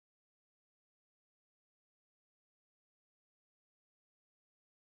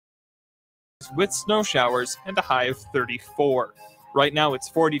with snow showers and a high of 34. Right now it's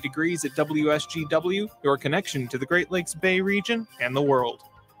 40 degrees at WSGW, your connection to the Great Lakes Bay region and the world.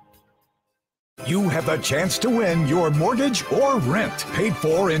 You have the chance to win your mortgage or rent paid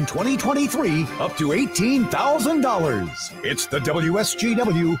for in 2023 up to $18,000. It's the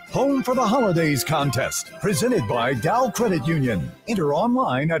WSGW Home for the Holidays contest presented by Dow Credit Union. Enter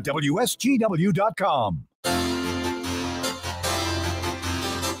online at WSGW.com.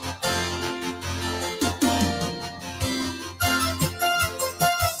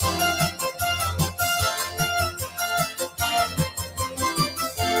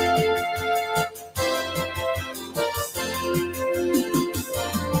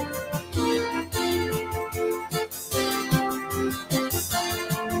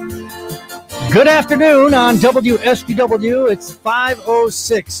 Good afternoon on WSGW. It's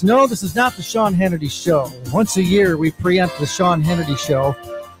 5:06. No, this is not the Sean Hannity Show. Once a year, we preempt the Sean Hannity Show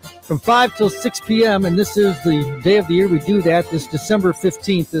from 5 till 6 p.m., and this is the day of the year we do that, this December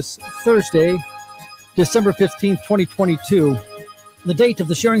 15th, this Thursday, December 15th, 2022, the date of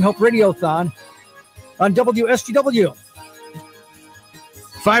the Sharing Hope RadioThon on WSGW.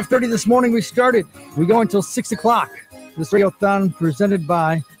 5:30 this morning we started. We go until 6 o'clock. This RadioThon presented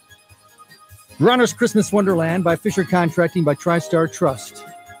by Bronner's Christmas Wonderland, by Fisher Contracting, by TriStar Trust.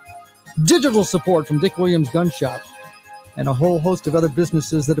 Digital support from Dick Williams Gun Shop, and a whole host of other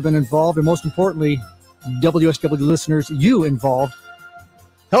businesses that have been involved, and most importantly, WSW listeners, you involved,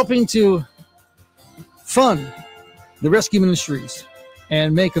 helping to fund the rescue ministries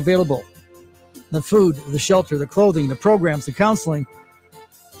and make available the food, the shelter, the clothing, the programs, the counseling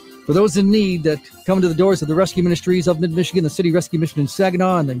for those in need that come to the doors of the rescue ministries of Mid-Michigan, the City Rescue Mission in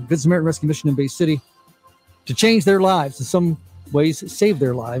Saginaw, and the Good Samaritan Rescue Mission in Bay City, to change their lives, in some ways save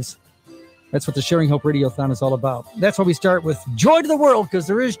their lives. That's what the Sharing Hope Radiothon is all about. That's why we start with joy to the world, because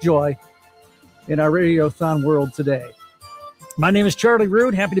there is joy in our Radiothon world today. My name is Charlie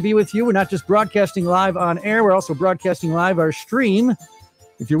Rood. Happy to be with you. We're not just broadcasting live on air, we're also broadcasting live our stream.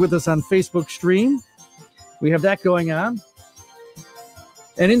 If you're with us on Facebook stream, we have that going on.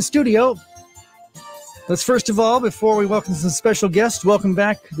 And in studio, let's first of all, before we welcome some special guests, welcome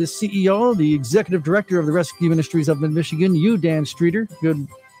back the CEO, the Executive Director of the Rescue Ministries of Mid-Michigan, you, Dan Streeter. Good,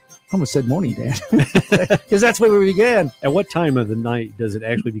 I almost said morning, Dan, because that's where we began. At what time of the night does it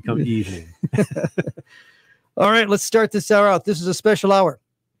actually become evening? All right, let's start this hour out. This is a special hour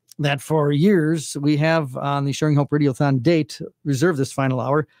that for years we have on the Sharing Hope Radiothon date, reserve this final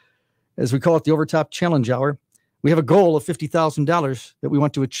hour, as we call it the Overtop Challenge Hour. We have a goal of $50,000 that we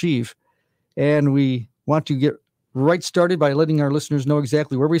want to achieve, and we want to get right started by letting our listeners know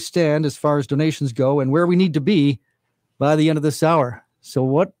exactly where we stand as far as donations go and where we need to be by the end of this hour. So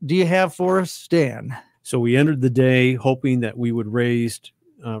what do you have for us, Dan? So we entered the day hoping that we would raise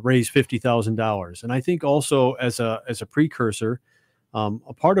 $50,000. And I think also as a precursor,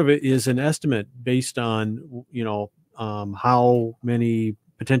 a part of it is an estimate based on, how many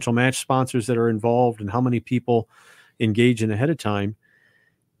potential match sponsors that are involved and how many people engage in ahead of time.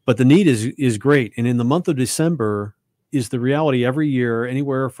 But the need is great. And in the month of December is the reality every year,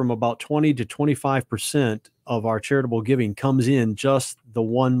 anywhere from about 20 to 25% of our charitable giving comes in just the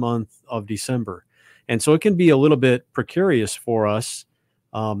 1 month of December. And so it can be a little bit precarious for us,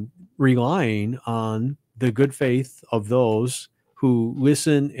 relying on the good faith of those who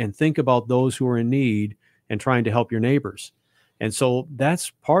listen and think about those who are in need and trying to help your neighbors. And so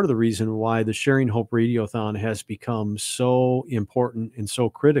that's part of the reason why the Sharing Hope Radiothon has become so important and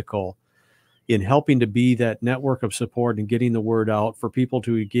so critical in helping to be that network of support and getting the word out for people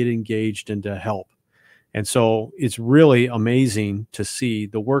to get engaged and to help. And so it's really amazing to see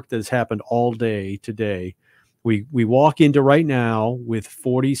the work that has happened all day today. We walk into right now with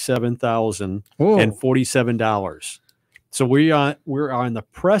 $47,047. So we're on the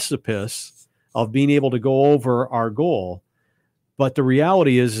precipice of being able to go over our goal. But the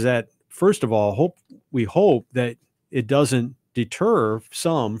reality is that, first of all, we hope that it doesn't deter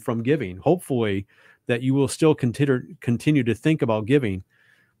some from giving. Hopefully that you will still continue to think about giving,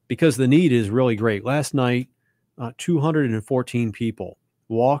 because the need is really great. Last night, 214 people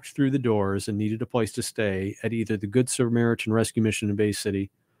walked through the doors and needed a place to stay at either the Good Samaritan Rescue Mission in Bay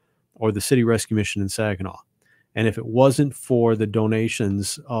City or the City Rescue Mission in Saginaw. And if it wasn't for the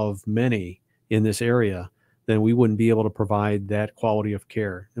donations of many in this area, then we wouldn't be able to provide that quality of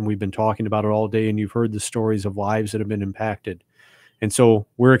care. And we've been talking about it all day, and you've heard the stories of lives that have been impacted. And so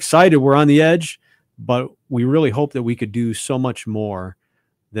we're excited. We're on the edge, but we really hope that we could do so much more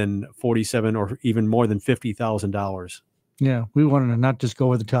than $47,000 or even more than $50,000. Yeah, we want to not just go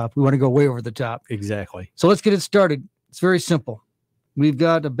over the top. We want to go way over the top. Exactly. So let's get it started. It's very simple. we've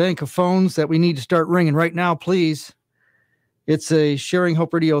got a bank of phones that we need to start ringing right now, please. It's a Sharing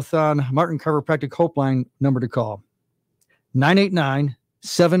Hope RadioThon Martin Chiropractic Hope line number to call.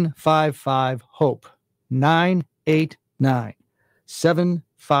 989-755-HOPE.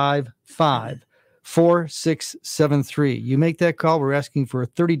 989-755-4673. You make that call, we're asking for a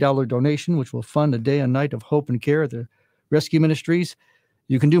 $30 donation, which will fund a day and night of hope and care at the Rescue Ministries.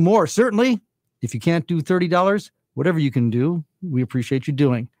 You can do more, certainly. If you can't do $30, whatever you can do, we appreciate you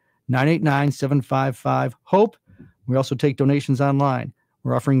doing. 989-755-HOPE. We also take donations online.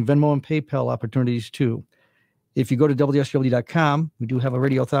 We're offering Venmo and PayPal opportunities too. If you go to WSGW.com, we do have a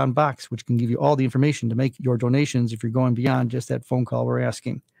Radiothon box, which can give you all the information to make your donations if you're going beyond just that phone call we're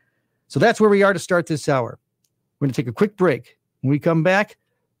asking. So that's where we are to start this hour. We're going to take a quick break. When we come back,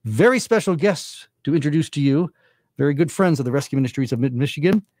 very special guests to introduce to you, very good friends of the Rescue Ministries of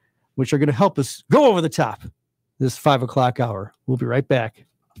Mid-Michigan, which are going to help us go over the top this 5 o'clock hour. We'll be right back.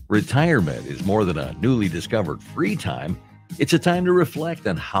 Retirement is more than a newly discovered free time. It's a time to reflect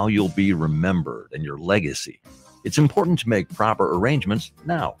on how you'll be remembered and your legacy. It's important to make proper arrangements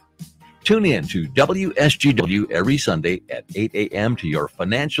now. Tune in to WSGW every Sunday at 8 a.m. to your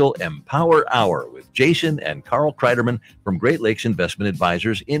Financial Empower Hour with Jason and Carl Kreiderman from Great Lakes Investment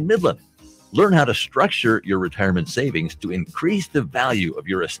Advisors in Midland. Learn how to structure your retirement savings to increase the value of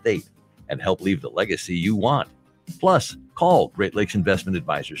your estate and help leave the legacy you want. Plus, call Great Lakes Investment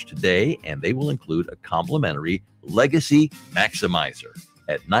Advisors today, and they will include a complimentary Legacy Maximizer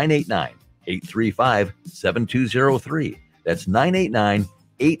at 989-835-7203. That's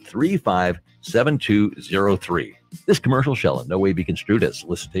 989-835-7203. This commercial shall in no way be construed as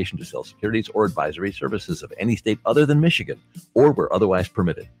solicitation to sell securities or advisory services of any state other than Michigan or where otherwise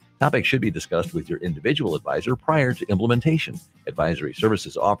permitted. Topics should be discussed with your individual advisor prior to implementation. Advisory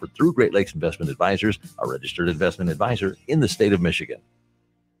services offered through Great Lakes Investment Advisors, a registered investment advisor in the state of Michigan.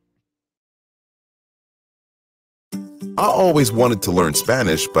 I always wanted to learn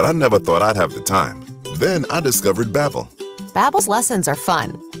Spanish, but I never thought I'd have the time. Then I discovered Babbel. Babbel's lessons are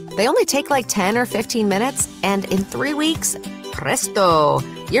fun. They only take like 10 or 15 minutes, and in 3 weeks, presto,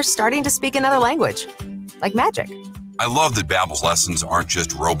 you're starting to speak another language. Like magic. I love that Babbel's lessons aren't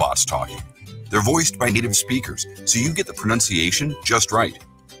just robots talking. They're voiced by native speakers, so you get the pronunciation just right.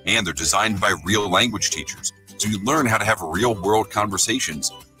 And they're designed by real language teachers, so you learn how to have real-world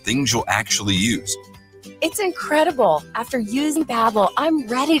conversations, things you'll actually use. It's incredible. After using Babbel, I'm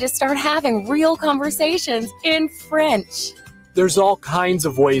ready to start having real conversations in French. There's all kinds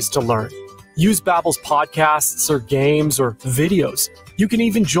of ways to learn. Use Babbel's podcasts or games or videos. You can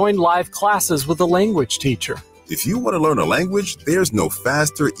even join live classes with a language teacher. If you want to learn a language, there's no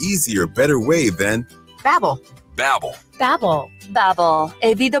faster, easier, better way than Babbel. Babbel. Babbel. Babbel.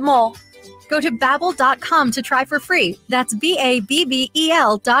 Évidemment. Go to Babbel.com to try for free. That's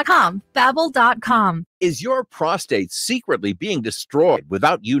Babbel.com. Babbel.com. Is your prostate secretly being destroyed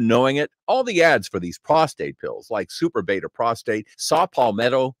without you knowing it? All the ads for ththese prostate pills like Super Beta Prostate, Saw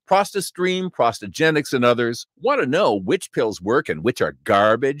Palmetto, ProstaStream, Prostagenics, and others. Want to know which pills work and which are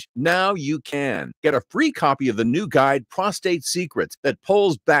garbage? Now you can. Get a free copy of the new guide, Prostate Secrets, that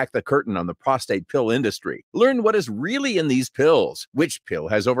pulls back the curtain on the prostate pill industry. Learn what is really in these pills. Which pill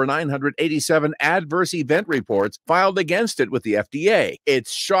has over 987 adverse event reports filed against it with the FDA?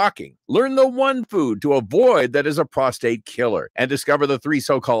 It's shocking. Learn the one food to avoid that is a prostate killer, and discover the 3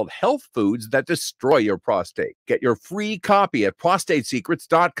 so-called health foods that destroy your prostate. Get your free copy at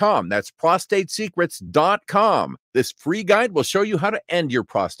prostatesecrets.com. That's prostatesecrets.com. This free guide will show you how to end your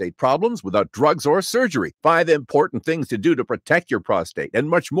prostate problems without drugs or surgery, 5 important things to do to protect your prostate, and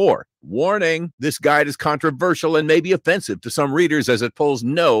much more. Warning, this guide is controversial and may be offensive to some readers as it pulls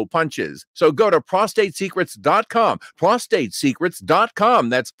no punches. So go to prostatesecrets.com. Prostatesecrets.com.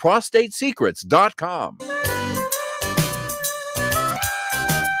 That's prostatesecrets.com.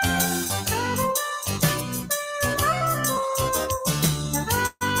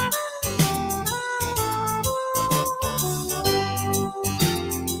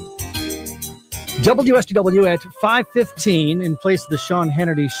 WSGW at 5:15 in place of the Sean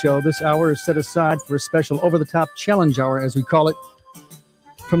Hannity Show. This hour is set aside for a special over-the-top challenge hour, as we call it,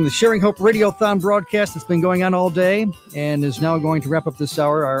 from the Sharing Hope Radiothon broadcast that's been going on all day and is now going to wrap up this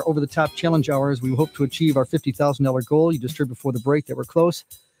hour, our over-the-top challenge hour, as we hope to achieve our $50,000 goal. You just heard before the break that we're close,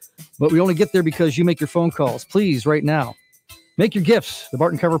 but we only get there because you make your phone calls. Please, right now, make your gifts. The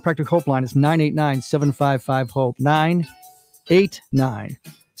Barton Chiropractic Hope line is 989-755-HOPE,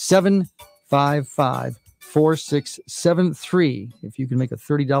 989-755-4673. If you can make a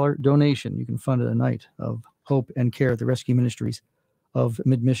 $30 donation, you can fund a night of hope and care at the Rescue Ministries of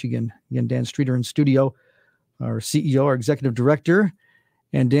Mid-Michigan. Again, Dan Streeter in studio, our CEO, our executive director.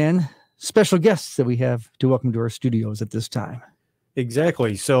 And Dan, special guests that we have to welcome to our studios at this time.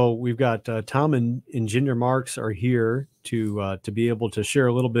 Exactly. So we've got Tom and Ginger Marx are here to be able to share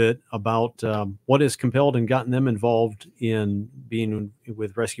a little bit about what has compelled and gotten them involved in being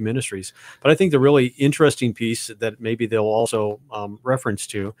with Rescue Ministries. But I think the really interesting piece that maybe they'll also reference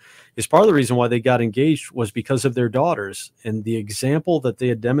to is part of the reason why they got engaged was because of their daughters and the example that they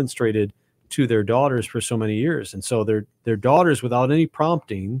had demonstrated to their daughters for so many years. And so their daughters, without any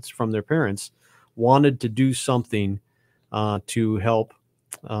promptings from their parents, wanted to do something to help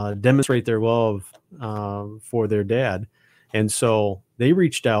demonstrate their love for their dad. And so they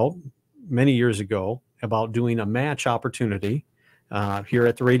reached out many years ago about doing a match opportunity here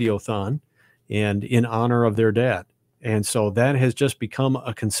at the RadioThon and in honor of their dad. And so that has just become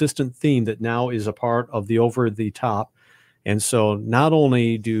a consistent theme that now is a part of the Over the Top. And so not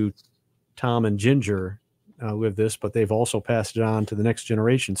only do Tom and Ginger live this, but they've also passed it on to the next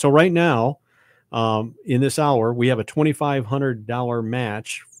generation. So right now, in this hour, we have a $2,500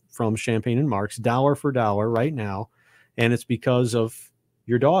 match from Champagne and Marx, dollar for dollar right now. And it's because of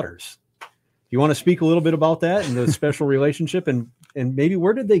your daughters. You want to speak a little bit about that and the special relationship and maybe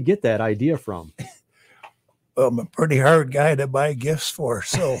where did they get that idea from? Well, I'm a pretty hard guy to buy gifts for.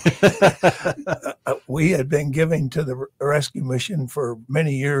 So we had been giving to the rescue mission for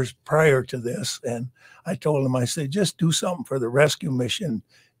many years prior to this. And I told them, I said, just do something for the rescue mission.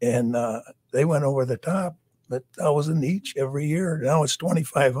 And they went over the top, but $1,000 each every year. Now it's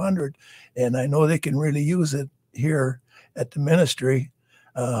 $2,500, and I know they can really use it here at the ministry.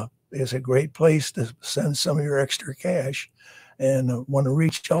 It's a great place to send some of your extra cash. And I want to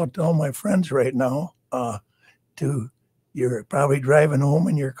reach out to all my friends right now. You're probably driving home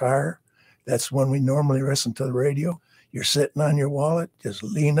in your car. That's when we normally listen to the radio. You're sitting on your wallet. Just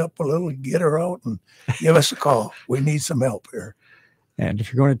lean up a little, get her out, and give us a call. We need some help here. And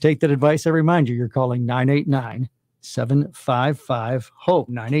if you're going to take that advice, I remind you, you're calling 989-755-HOPE,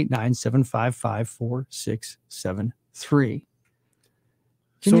 989-755-4673.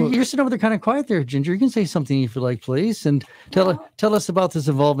 Ginger, you're sitting over there kind of quiet there, Ginger. You can say something if you like, please, and tell us about this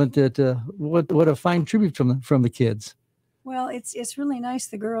involvement. That what a fine tribute from the kids. Well, it's really nice.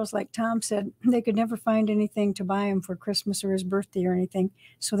 The girls, like Tom said, they could never find anything to buy him for Christmas or his birthday or anything.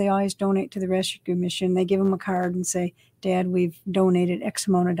 So they always donate to the Rescue Mission. They give him a card and say, Dad, we've donated X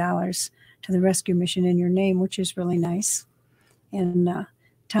amount of dollars to the Rescue Mission in your name, which is really nice. And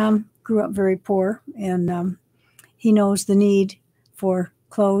Tom grew up very poor, and he knows the need for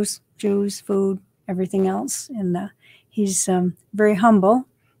clothes, shoes, food, everything else. And he's very humble.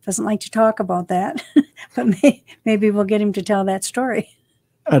 Doesn't like to talk about that, but maybe we'll get him to tell that story.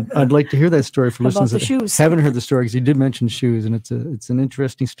 I'd like to hear that story for listeners that shoes. Haven't heard the story, because he did mention shoes, and it's an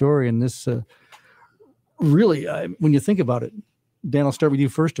interesting story. And this really, when you think about it, Dan, I'll start with you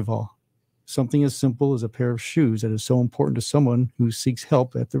first of all. Something as simple as a pair of shoes that is so important to someone who seeks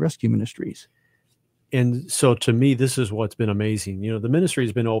help at the Rescue Ministries. And so to me, this is what's been amazing. You know, the ministry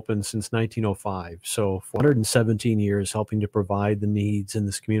has been open since 1905. So 417 years helping to provide the needs in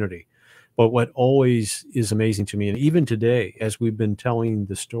this community. But what always is amazing to me, and even today, as we've been telling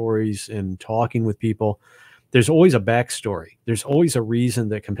the stories and talking with people, there's always a backstory. There's always a reason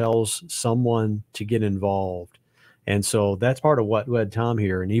that compels someone to get involved. And so that's part of what led Tom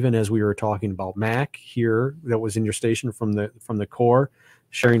here. And even as we were talking about Mac here, that was in your station from the Corps,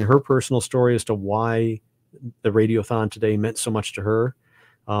 sharing her personal story as to why the Radiothon today meant so much to her.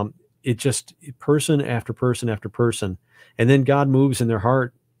 It just person after person after person. And then God moves in their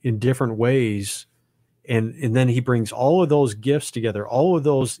heart in different ways. And then he brings all of those gifts together, all of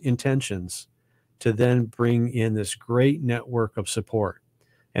those intentions to then bring in this great network of support.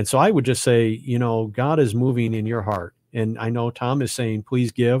 And so I would just say, you know, God is moving in your heart. And I know Tom is saying,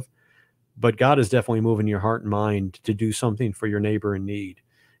 please give. But God is definitely moving your heart and mind to do something for your neighbor in need.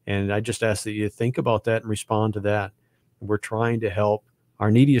 And I just ask that you think about that and respond to that. We're trying to help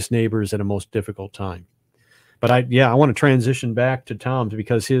our neediest neighbors at a most difficult time. But I want to transition back to Tom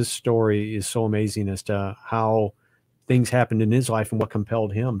because his story is so amazing as to how things happened in his life and what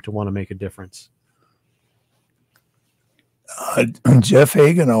compelled him to want to make a difference. Jeff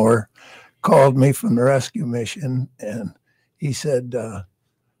Hagenauer called me from the rescue mission, and he said, and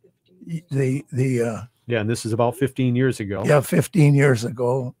this is about 15 years ago. Yeah, 15 years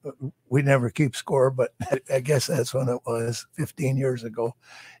ago. We never keep score, but I guess that's when it was, 15 years ago.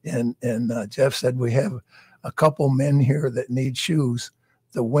 And Jeff said, we have a couple men here that need shoes.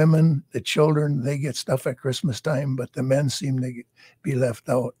 The women, the children, they get stuff at Christmas time, but the men seem to be left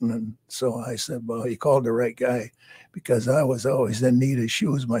out. And so I said, well, you called the right guy, because I was always in need of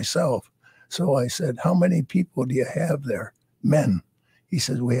shoes myself. So I said, how many people do you have there? Men. He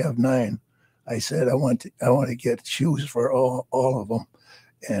says, we have 9. I said, I want to get shoes for all of them.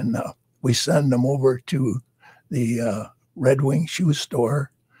 And we send them over to the Red Wing shoe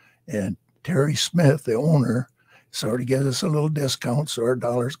store, and Terry Smith, the owner, sort of gives us a little discount so our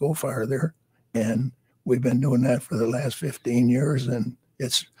dollars go farther. And we've been doing that for the last 15 years. And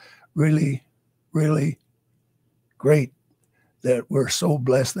it's really, really great that we're so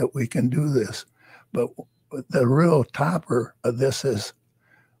blessed that we can do this. But the real topper of this is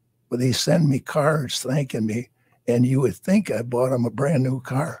they send me cards thanking me, and you would think I bought them a brand new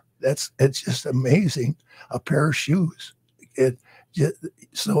car. It's just amazing. A pair of shoes.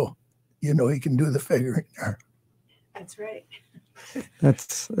 So, you know, you can do the figuring there. That's right.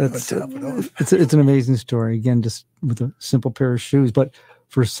 It's an amazing story. Again, just with a simple pair of shoes. But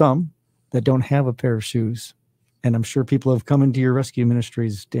for some that don't have a pair of shoes, and I'm sure people have come into your rescue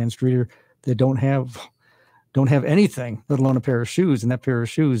ministries, Dan Streeter, that don't have anything, let alone a pair of shoes, and that pair of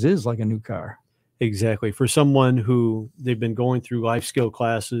shoes is like a new car. Exactly. For someone who they've been going through life skill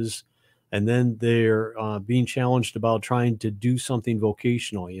classes, and then they're being challenged about trying to do something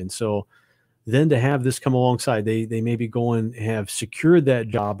vocationally. And so then to have this come alongside, they maybe go and have secured that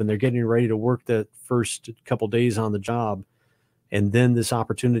job, and they're getting ready to work that first couple days on the job. And then this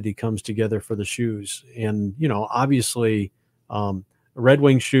opportunity comes together for the shoes. And, you know, obviously Red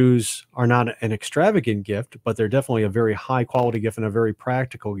Wing shoes are not an extravagant gift, but they're definitely a very high quality gift and a very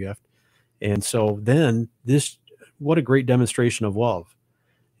practical gift. And so then what a great demonstration of love.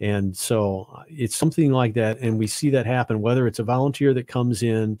 And so it's something like that. And we see that happen, whether it's a volunteer that comes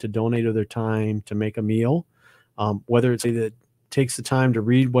in to donate of their time to make a meal, whether it's that takes the time to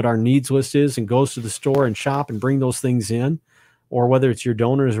read what our needs list is and goes to the store and shop and bring those things in, or whether it's your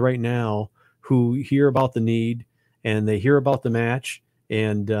donors right now who hear about the need and they hear about the match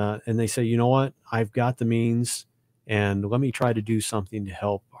and they say, you know what, I've got the means, and let me try to do something to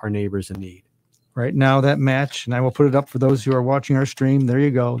help our neighbors in need. Right now, that match, and I will put it up for those who are watching our stream. There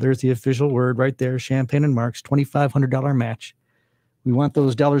you go. There's the official word right there. Champagne and Marx, $2,500 match. We want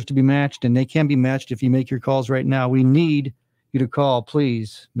those dollars to be matched, and they can be matched if you make your calls right now. We need you to call.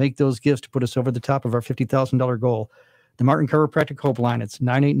 Please make those gifts to put us over the top of our $50,000 goal. The Martin Chiropractic Hope line, it's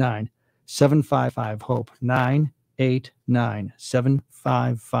 989-755-HOPE,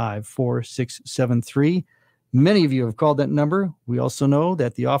 989-755-4673. Many of you have called that number. We also know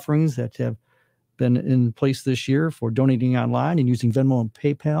that the offerings that have been in place this year for donating online and using Venmo and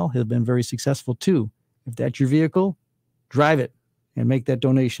PayPal have been very successful too. If that's your vehicle, drive it and make that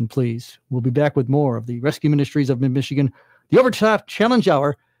donation, please. We'll be back with more of the Rescue Ministries of Mid-Michigan, the Overtop Challenge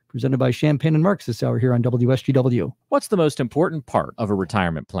Hour, presented by Champagne and Marx this hour here on WSGW. What's the most important part of a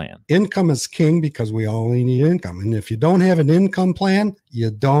retirement plan? Income is king, because we only need income. And if you don't have an income plan,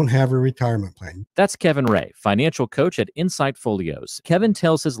 you don't have a retirement plan. That's Kevin Ray, financial coach at Insight Folios. Kevin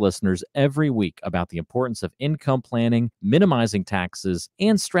tells his listeners every week about the importance of income planning, minimizing taxes,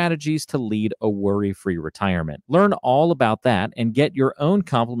 and strategies to lead a worry-free retirement. Learn all about that and get your own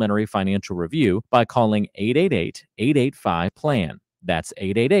complimentary financial review by calling 888-885-PLAN. That's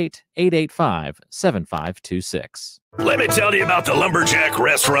 888-885-7526. Let me tell you about the Lumberjack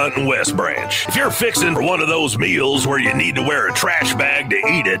Restaurant in West Branch. If you're fixing one of those meals where you need to wear a trash bag to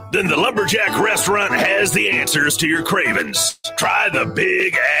eat it, then the Lumberjack Restaurant has the answers to your cravings. Try the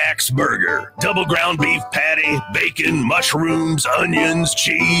Big Axe Burger. Double ground beef patty, bacon, mushrooms, onions,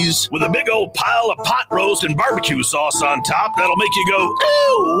 cheese, with a big old pile of pot roast and barbecue sauce on top that'll make you go,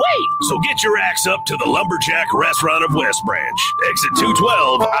 ooh, wait! So get your axe up to the Lumberjack Restaurant of West Branch. Exit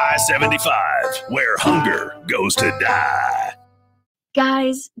 212, I-75, where hunger goes to die.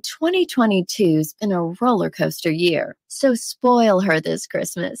 Guys, 2022's been a roller coaster year, so spoil her this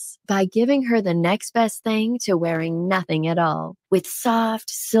Christmas by giving her the next best thing to wearing nothing at all with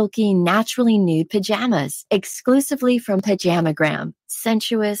soft, silky, naturally nude pajamas exclusively from Pajamagram.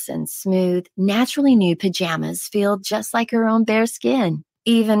 Sensuous and smooth, naturally nude pajamas feel just like her own bare skin.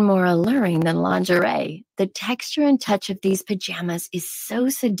 Even more alluring than lingerie, the texture and touch of these pajamas is so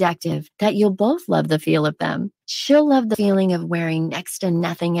seductive that you'll both love the feel of them. She'll love the feeling of wearing next to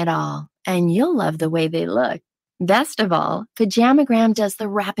nothing at all, and you'll love the way they look. Best of all, Pajamagram does the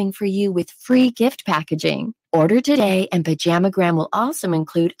wrapping for you with free gift packaging. Order today, and Pajamagram will also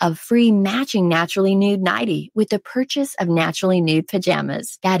include a free matching naturally nude nightie with the purchase of naturally nude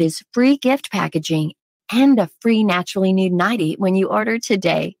pajamas. That is free gift packaging and a free naturally nude nightie when you order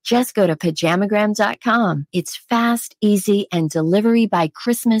today. Just go to Pajamagram.com. It's fast, easy, and delivery by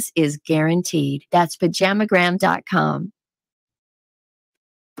Christmas is guaranteed. That's Pajamagram.com.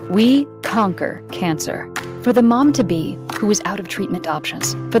 We conquer cancer. For the mom-to-be who is out of treatment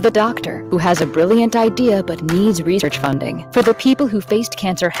options. For the doctor who has a brilliant idea but needs research funding. For the people who faced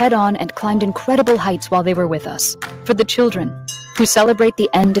cancer head-on and climbed incredible heights while they were with us. For the children who celebrate the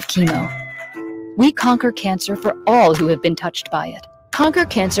end of chemo. We conquer cancer for all who have been touched by it. Conquer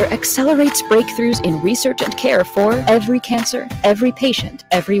Cancer accelerates breakthroughs in research and care for every cancer, every patient,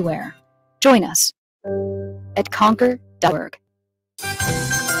 everywhere. Join us at conquer.org.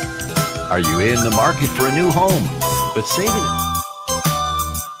 Are you in the market for a new home? But saving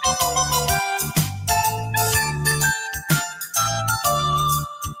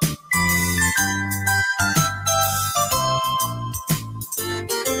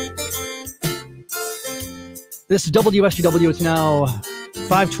This is WSGW. It's now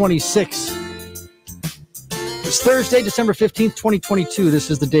 5:26. It's Thursday, December 15th, 2022.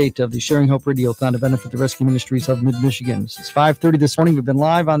 This is the date of the Sharing Hope RadioThon to benefit the Rescue Ministries of Mid-Michigan. It's 5:30 this morning. We've been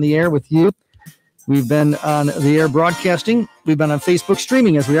live on the air with you. We've been on the air broadcasting. We've been on Facebook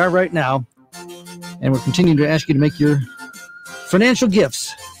streaming as we are right now. And we're continuing to ask you to make your financial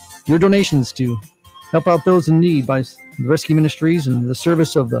gifts, your donations to help out those in need by the Rescue Ministries and the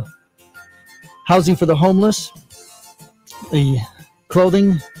service of the housing for the homeless, the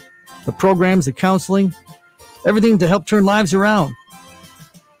clothing, the programs, the counseling, everything to help turn lives around.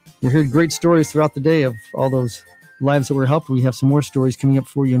 We heard great stories throughout the day of all those lives that were helped. We have some more stories coming up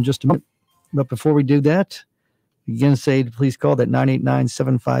for you in just a minute. But before we do that, again, say please call that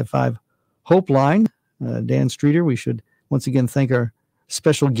 989-755-HOPE line. Dan Streeter, we should once again thank our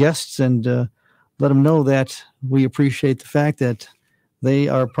special guests and let them know that we appreciate the fact that they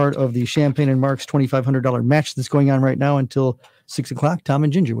are part of the Champagne and Marx $2,500 match that's going on right now until 6 o'clock. Tom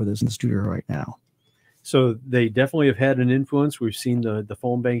and Ginger with us in the studio right now. So they definitely have had an influence. We've seen the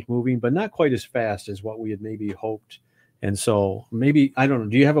phone bank moving, but not quite as fast as what we had maybe hoped. And so maybe, I don't know,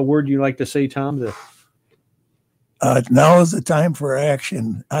 do you have a word you'd like to say, Tom? Now is the time for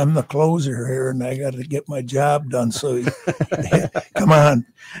action. I'm the closer here, and I got to get my job done. So come on,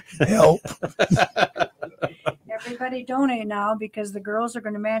 help. Everybody donate now because the girls are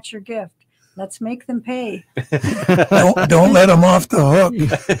going to match your gift. Let's make them pay. Don't let them off the hook.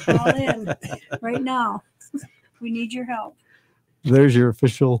 All in right now. We need your help. There's your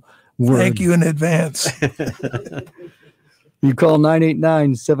official word. Thank you in advance. You call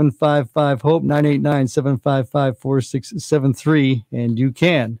 989-755-HOPE, 989-755-4673, and you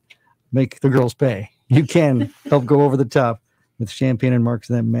can make the girls pay. You can help go over the top with Champagne and Marx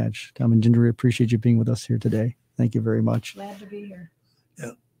in that match. Tom and Ginger, we appreciate you being with us here today. Thank you very much. Glad to be here.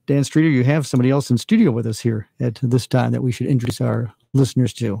 Yeah. Dan Streeter, you have somebody else in studio with us here at this time that we should introduce our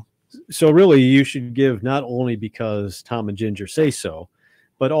listeners to. So really, you should give not only because Tom and Ginger say so,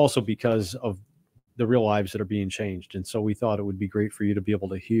 but also because of the real lives that are being changed. And so we thought it would be great for you to be able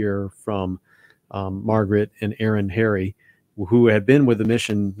to hear from Margaret and Aaron Harry, who had been with the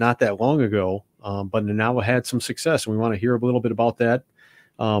mission not that long ago, but now had some success. And we want to hear a little bit about that.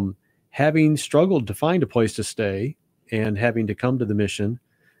 Having struggled to find a place to stay and having to come to the mission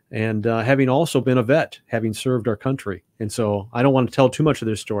and having also been a vet, having served our country. And so I don't want to tell too much of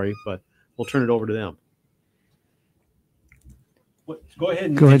their story, but we'll turn it over to them. Go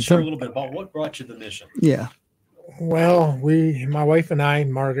ahead and share a little bit about what brought you to the mission. Yeah. Well, my wife and I,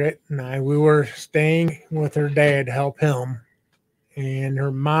 Margaret and I, we were staying with her dad to help him. And her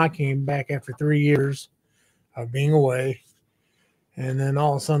ma came back after 3 years of being away. And then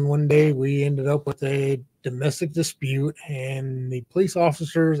all of a sudden one day we ended up with a domestic dispute, and the police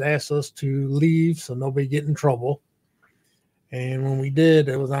officers asked us to leave so nobody get in trouble. And when we did,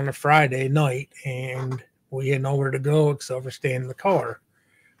 it was on a Friday night, and we had nowhere to go except for staying in the car.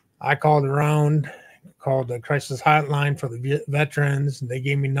 I called around, called the crisis hotline for the veterans. They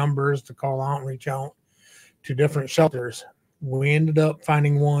gave me numbers to call out and reach out to different shelters. We ended up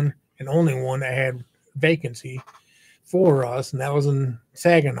finding one and only one that had vacancy for us, and that was in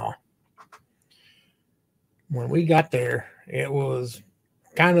Saginaw. When we got there, it was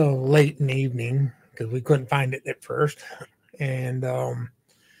kind of late in the evening because we couldn't find it at first. And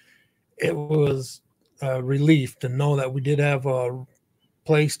it was a relief to know that we did have a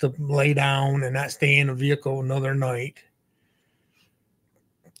place to lay down and not stay in a vehicle another night.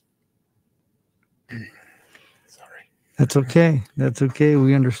 Sorry. That's okay. That's okay.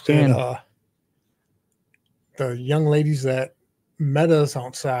 We understand. And, the young ladies that met us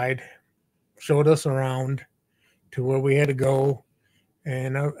outside showed us around to where we had to go.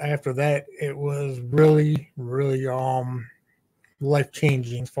 And after that, it was really, really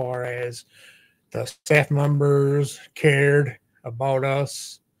life-changing as far as the staff members cared about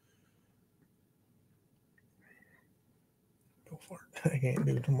us. Go for it. I can't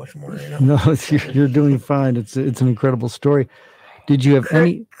do too much more. No, you're doing fine. It's an incredible story. Did you have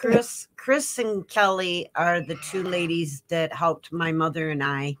any? Chris and Kelly are the two ladies that helped my mother and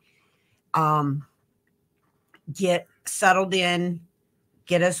I get settled in,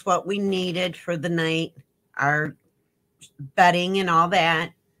 get us what we needed for the night, our bedding and all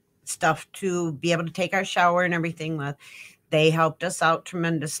that stuff to be able to take our shower and everything with. They helped us out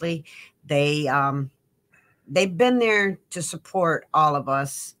tremendously. They've been there to support all of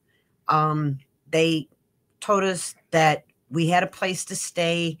us. They told us that we had a place to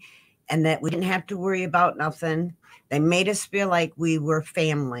stay and that we didn't have to worry about nothing. They made us feel like we were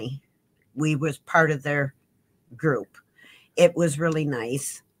family. We was part of their group. It was really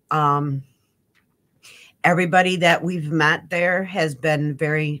nice. Everybody that we've met there has been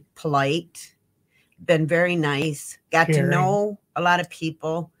very polite, been very nice, got to know a lot of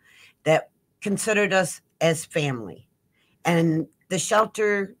people that considered us as family. And the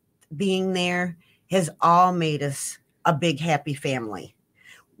shelter being there has all made us a big, happy family.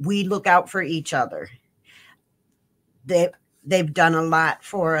 We look out for each other. They've done a lot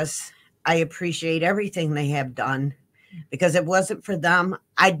for us. I appreciate everything they have done, because it wasn't for them,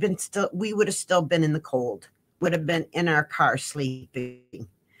 we would have still been in the cold, would have been in our car sleeping.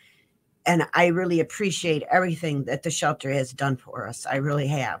 And I really appreciate everything that the shelter has done for us. I really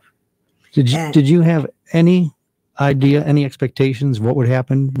have. Did you have any idea, any expectations what would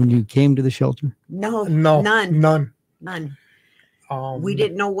happen when you came to the shelter? No, none. We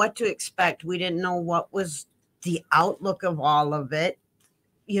didn't know what to expect. We didn't know what was the outlook of all of it,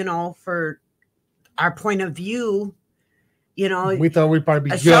 for our point of view. We thought we'd probably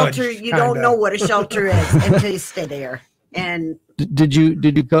be a shelter. You don't know what a shelter is until you stay there. And did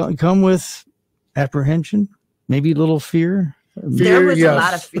you come with apprehension, maybe a little fear? There was a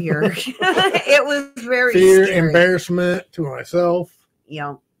lot of fear. It was very fear, scary. Embarrassment to myself.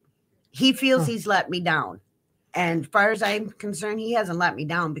 He feels he's let me down, and as far as I'm concerned, he hasn't let me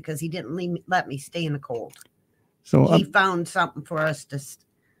down, because he didn't let me stay in the cold. So he found something for us to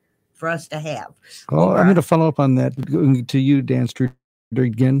have. Well, I'm going to follow up on that. Going to you, Dan Struder,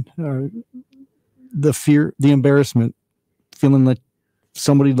 again. The fear, the embarrassment, feeling like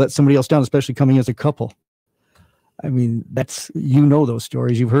somebody let somebody else down, especially coming as a couple. I mean, those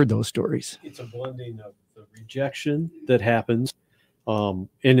stories. You've heard those stories. It's a blending of the rejection that happens. And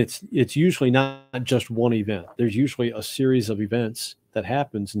it's usually not just one event. There's usually a series of events that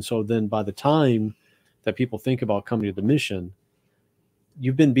happens. And so then by the time that people think about coming to the mission,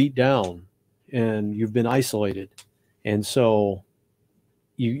 you've been beat down and you've been isolated. And so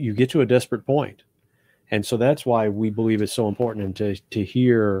you get to a desperate point. And so that's why we believe it's so important, and to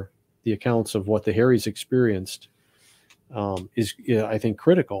hear the accounts of what the Harrys experienced is, I think,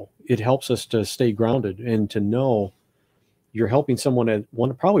 critical. It helps us to stay grounded and to know you're helping someone at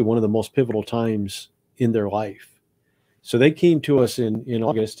probably one of the most pivotal times in their life. So they came to us in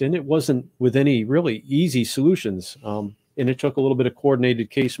August, and it wasn't with any really easy solutions. And it took a little bit of coordinated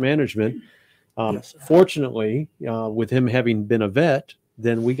case management. Fortunately, with him having been a vet,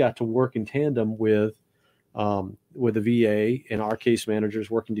 then we got to work in tandem with the VA and our case managers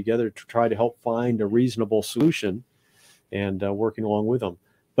working together to try to help find a reasonable solution, and working along with them.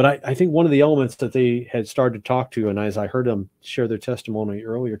 But I think one of the elements that they had started to talk to, and as I heard them share their testimony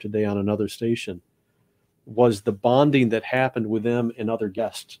earlier today on another station, was the bonding that happened with them and other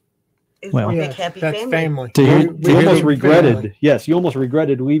guests. It's a big, happy family. You almost regretted, you almost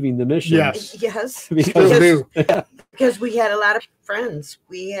regretted leaving the mission. Yes. Because because we had a lot of friends.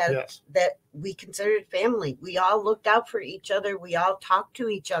 We had that we considered family. We all looked out for each other. We all talked to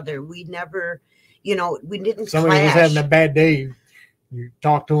each other. We never, we didn't Somebody clash. was having a bad day. You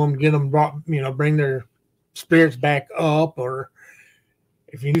talk to them, get them bring their spirits back up. Or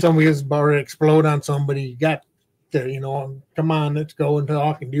if you knew somebody was about to explode on somebody, you got to, come on, let's go and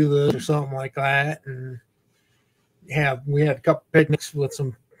talk and do this or something like that. And we had a couple picnics with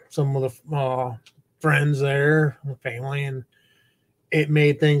some of the friends there, the family, and it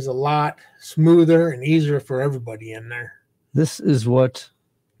made things a lot smoother and easier for everybody in there. This is what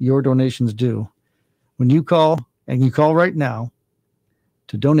your donations do. When you call, and you call right now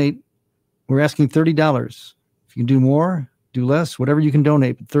to donate, we're asking $30. If you can do more, do less, whatever you can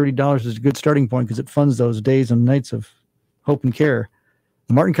donate. But $30 is a good starting point, because it funds those days and nights of hope and care.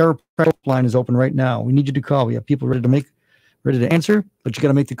 The Martin Chiropractic line is open right now. We need you to call. We have people ready to answer, but you got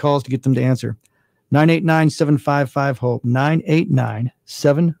to make the calls to get them to answer. 989-755-HOPE,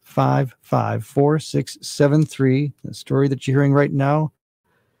 989-755-4673. The story that you're hearing right now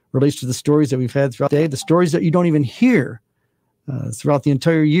relates to the stories that we've had throughout the day, the stories that you don't even hear throughout the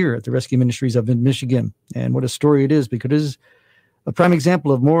entire year at the Rescue Ministries of Michigan. And what a story it is, because a prime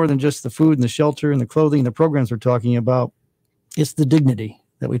example of more than just the food and the shelter and the clothing and the programs we're talking about. It's the dignity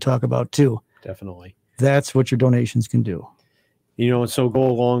that we talk about too. Definitely. That's what your donations can do. And so go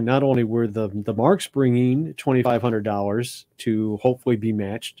along, not only were the Marks bringing $2,500 to hopefully be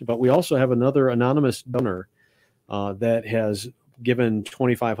matched, but we also have another anonymous donor that has given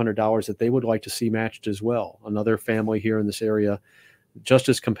 $2,500 that they would like to see matched as well. Another family here in this area, just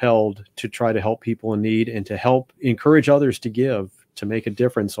as compelled to try to help people in need and to help encourage others to give, to make a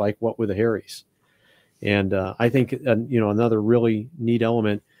difference, like what with the Harrys. And I think, another really neat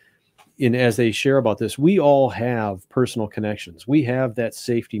element as they share about this, we all have personal connections. We have that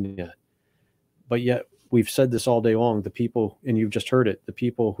safety net, but yet we've said this all day long, the people, and you've just heard it, the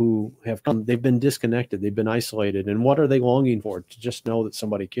people who have come, they've been disconnected, they've been isolated. And what are they longing for? To just know that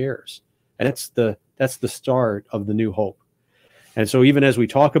somebody cares. And that's the start of the new hope. And so even as we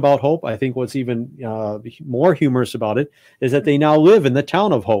talk about hope, I think what's even more humorous about it is that they now live in the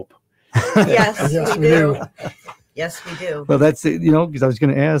town of Hope. Yes, we do. Yes, we do. Well, that's it, because I was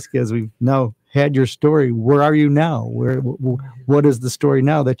going to ask, as we've now had your story, where are you now? What is the story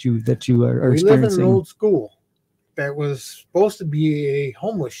now that you are experiencing? We live in an old school that was supposed to be a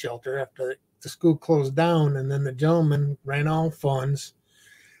homeless shelter after the school closed down, and then the gentleman ran out of funds,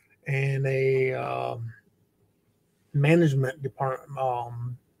 and a management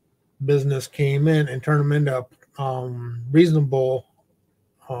department business came in and turned them into reasonable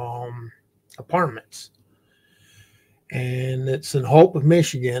apartments. And it's in Hope,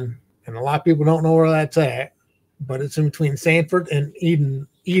 Michigan, and a lot of people don't know where that's at, but it's in between Sanford and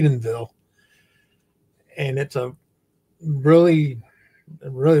Edenville, and it's a really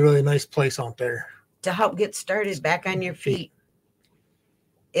nice place out there to help get started back on your feet.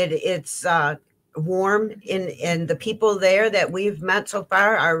 It's warm, and the people there that we've met so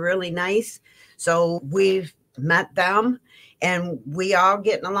far are really nice. So we've met them, and we all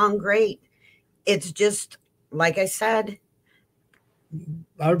getting along great. It's just, like I said,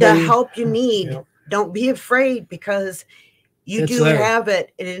 the help you need. Don't be afraid, because you do have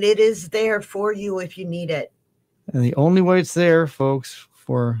it, and it is there for you if you need it. And the only way it's there, folks,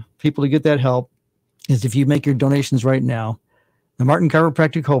 for people to get that help is if you make your donations right now. The Martin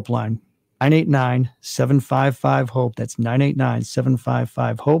Chiropractic Hope Line, 989-755-HOPE. That's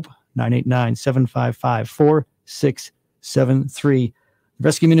 989-755-HOPE, 989-755-4673.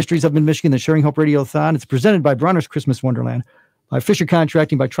 Rescue Ministries up in Michigan, the Sharing Hope RadioThon. It's presented by Bronner's Christmas Wonderland, by Fisher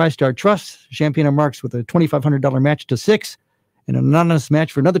Contracting, by TriStar Trust, Champagne and Marx with a $2,500 match to 6, and an anonymous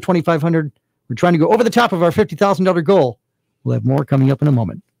match for another $2,500. We're trying to go over the top of our $50,000 goal. We'll have more coming up in a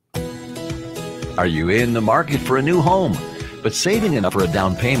moment. Are you in the market for a new home, but saving enough for a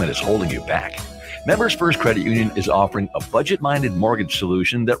down payment is holding you back? Members First Credit Union is offering a budget-minded mortgage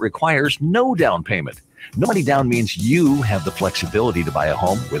solution that requires no down payment. No money down means you have the flexibility to buy a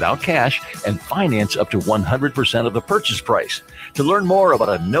home without cash and finance up to 100% of the purchase price. To learn more about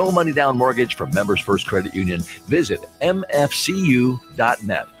a no money down mortgage from Members First Credit Union, visit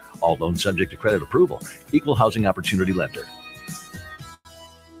mfcu.net. All loans subject to credit approval. Equal housing opportunity lender.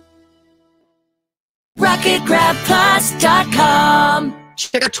 RocketGrabPlus.com.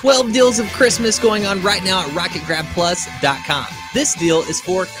 Check out 12 deals of Christmas going on right now at RocketGrabPlus.com. This deal is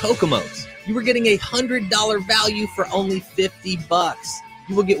for Kokomo's. You are getting a $100 value for only $50.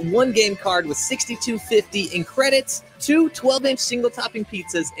 You will get one game card with $62.50 in credits, 2 12-inch single-topping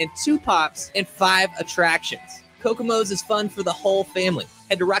pizzas, and 2 pops, and 5 attractions. Kokomo's is fun for the whole family.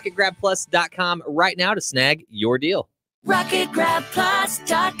 Head to RocketGrabPlus.com right now to snag your deal.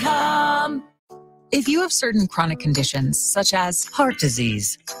 RocketGrabPlus.com. If you have certain chronic conditions such as heart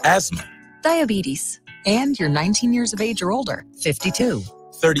disease, asthma, diabetes, and you're 19 years of age or older, 52,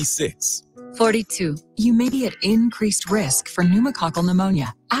 36, 42, you may be at increased risk for pneumococcal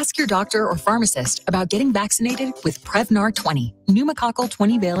pneumonia. Ask your doctor or pharmacist about getting vaccinated with Prevnar 20, pneumococcal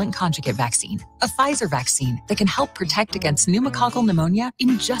 20-valent conjugate vaccine, a Pfizer vaccine that can help protect against pneumococcal pneumonia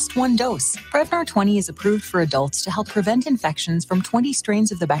in just 1 dose. Prevnar 20 is approved for adults to help prevent infections from 20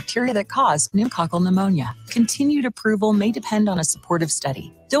 strains of the bacteria that cause pneumococcal pneumonia. Continued approval may depend on a supportive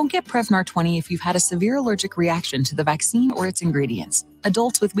study. Don't get Prevnar 20 if you've had a severe allergic reaction to the vaccine or its ingredients.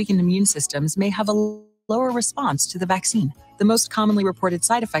 Adults with weakened immune systems may have a lower response to the vaccine. The most commonly reported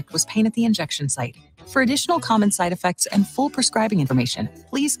side effect was pain at the injection site. For additional common side effects and full prescribing information,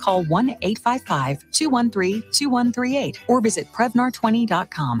 please call 1-855-213-2138 or visit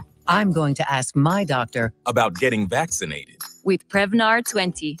Prevnar20.com. I'm going to ask my doctor about getting vaccinated with Prevnar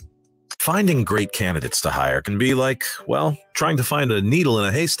 20. Finding great candidates to hire can be like, well, trying to find a needle in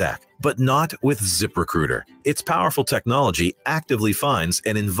a haystack, but not with ZipRecruiter. Its powerful technology actively finds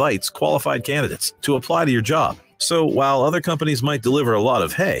and invites qualified candidates to apply to your job. So while other companies might deliver a lot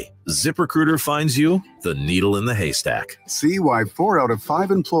of hay, ZipRecruiter finds you the needle in the haystack. See why 4 out of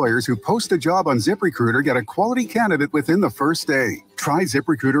 5 employers who post a job on ZipRecruiter get a quality candidate within the first day. Try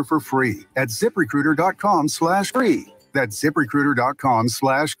ZipRecruiter for free at ZipRecruiter.com/free. That's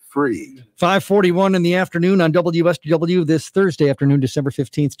ZipRecruiter.com/free. 5:41 in the afternoon on WSGW this Thursday afternoon, December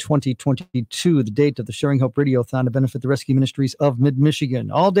 15th, 2022, the date of the Sharing Hope RadioThon to benefit the Rescue Ministries of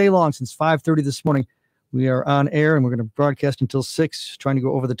Mid-Michigan. All day long since 5:30 this morning, we are on air and we're going to broadcast until 6, trying to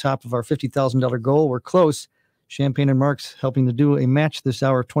go over the top of our $50,000 goal. We're close. Champagne and Marx helping to do a match this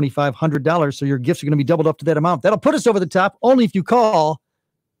hour of $2,500, so your gifts are going to be doubled up to that amount. That'll put us over the top only if you call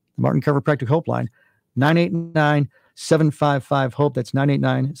the Martin Chiropractic Hope line, 989-755-HOPE. That's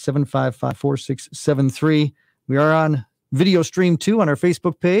 989-755-4673. We are on video stream too on our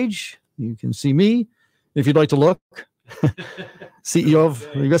Facebook page. You can see me if you'd like to look. CEO of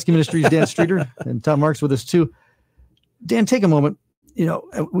the Rescue Ministries, Dan Streeter, and Tom Marks with us too. Dan, take a moment. You know,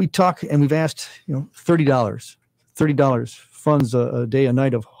 we talk and we've asked, $30 funds a day, a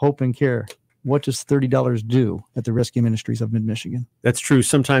night of hope and care. What does $30 do at the Rescue Ministries of Mid-Michigan? That's true.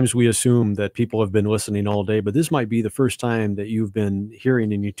 Sometimes we assume that people have been listening all day, but this might be the first time that you've been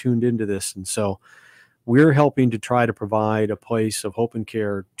hearing and you tuned into this. And so we're helping to try to provide a place of hope and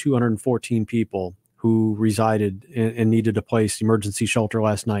care, 214 people who resided and needed a place, emergency shelter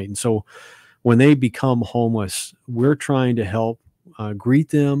last night. And so when they become homeless, we're trying to help greet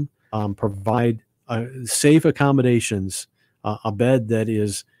them, provide safe accommodations, a bed that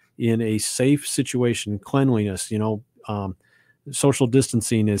is in a safe situation, cleanliness, social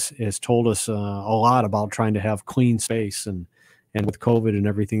distancing has told us a lot about trying to have clean space and with COVID and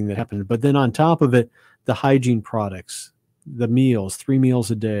everything that happened. But then on top of it, the hygiene products, the meals, 3 meals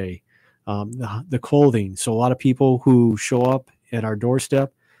a day, the clothing. So a lot of people who show up at our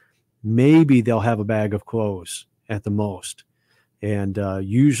doorstep, maybe they'll have a bag of clothes at the most. And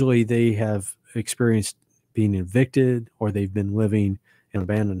usually they have experienced being evicted, or they've been living in an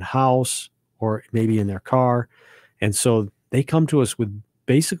abandoned house, or maybe in their car. And so they come to us with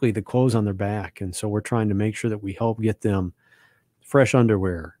basically the clothes on their back. And so we're trying to make sure that we help get them fresh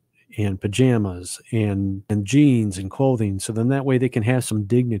underwear and pajamas and jeans and clothing. So then that way they can have some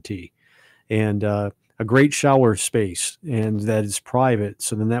dignity and a great shower space, and that is private.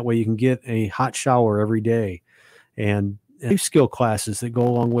 So then that way you can get a hot shower every day, and life skill classes that go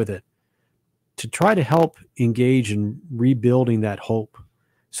along with it, to try to help engage in rebuilding that hope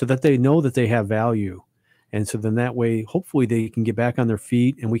so that they know that they have value. And so then that way, hopefully they can get back on their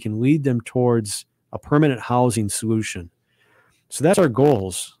feet and we can lead them towards a permanent housing solution. So that's our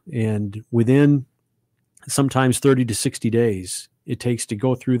goals. And within sometimes 30 to 60 days, it takes to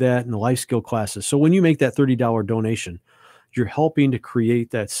go through that and the life skill classes. So when you make that $30 donation, you're helping to create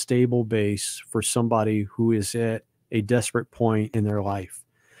that stable base for somebody who is at a desperate point in their life.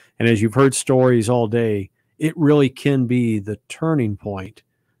 And as you've heard stories all day, it really can be the turning point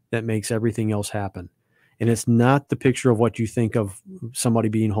that makes everything else happen. And it's not the picture of what you think of somebody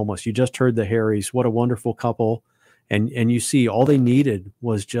being homeless. You just heard the Harrys, what a wonderful couple. And you see all they needed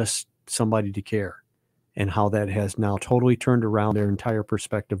was just somebody to care, and how that has now totally turned around their entire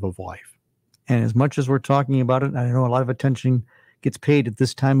perspective of life. And as much as we're talking about it, I know a lot of attention gets paid at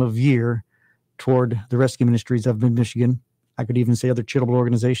this time of year toward the Rescue Ministries of Mid-Michigan. I could even say other charitable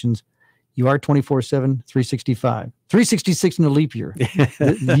organizations. You are 24/7, 365, 366 in a leap year.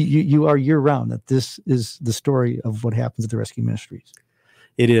 you are year-round. That this is the story of what happens at the Rescue Ministries.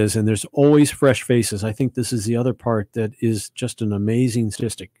 It is, and there's always fresh faces. I think this is the other part that is just an amazing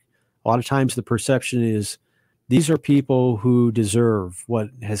statistic. A lot of times the perception is these are people who deserve what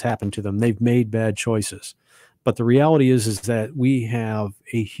has happened to them. They've made bad choices. But the reality is that we have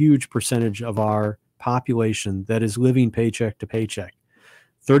a huge percentage of our population that is living paycheck to paycheck.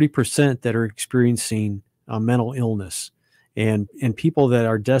 30% that are experiencing mental illness, and people that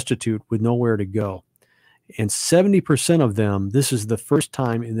are destitute with nowhere to go. And 70% of them, this is the first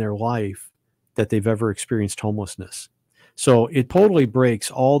time in their life that they've ever experienced homelessness. So it totally breaks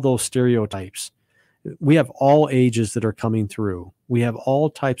all those stereotypes. We have all ages that are coming through. We have all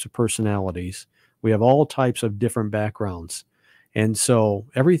types of personalities. We have all types of different backgrounds. And so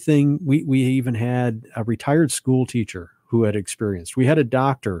everything, we even had a retired school teacher who had experienced. We had a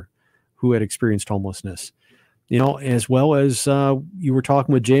doctor who had experienced homelessness. As well as you were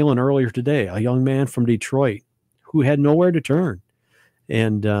talking with Jalen earlier today, a young man from Detroit who had nowhere to turn.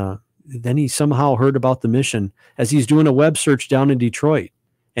 And then he somehow heard about the mission as he's doing a web search down in Detroit.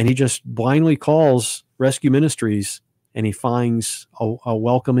 And he just blindly calls Rescue Ministries, and he finds a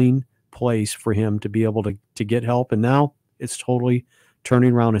welcoming place for him to be able to get help. And now it's totally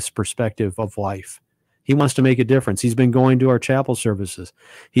turning around his perspective of life. He wants to make a difference. He's been going to our chapel services.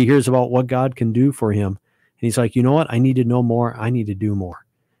 He hears about what God can do for him. And he's like, you know what? I need to know more. I need to do more.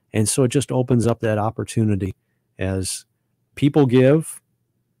 And so it just opens up that opportunity as people give.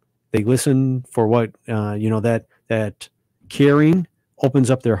 They listen for what, that caring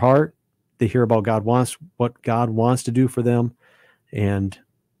opens up their heart. They hear about what God wants to do for them, and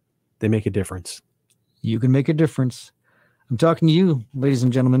they make a difference. You can make a difference. I'm talking to you, ladies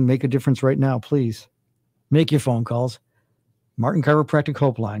and gentlemen. Make a difference right now, please. Make your phone calls. Martin Chiropractic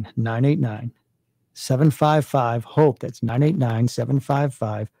Hope Line, 989-755-HOPE. That's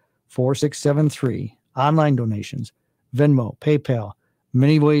 989-755-4673. Online donations, Venmo, PayPal,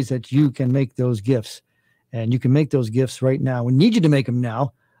 many ways that you can make those gifts. And you can make those gifts right now. We need you to make them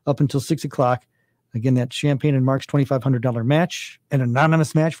now up until 6 o'clock. Again, that Champagne and Marx $2,500 match, an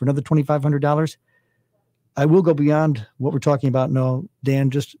anonymous match for another $2,500. I will go beyond what we're talking about now, Dan,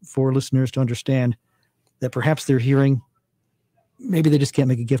 just for listeners to understand that perhaps they're hearing, maybe they just can't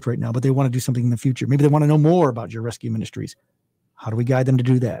make a gift right now, but they want to do something in the future. Maybe they want to know more about your rescue ministries. How do we guide them to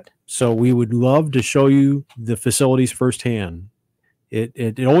do that? So we would love to show you the facilities firsthand.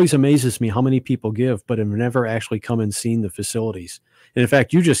 It always amazes me how many people give, but have never actually come and seen the facilities. And in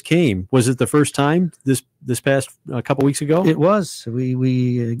fact, you just came. Was it the first time this past couple weeks ago? It was.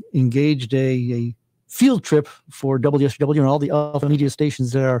 We engaged a field trip for WSGW and all the AlphaMedia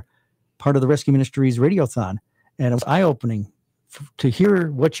stations that are part of the Rescue Ministries RadioThon. And it was eye-opening to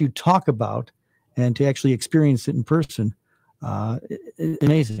hear what you talk about and to actually experience it in person.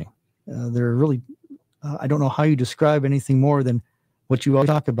 Amazing. They're really, I don't know how you describe anything more than what you all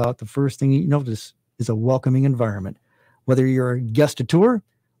talk about. The first thing you notice is a welcoming environment. Whether you're a guest to tour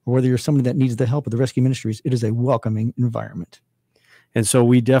or whether you're somebody that needs the help of the Rescue Ministries, it is a welcoming environment. And so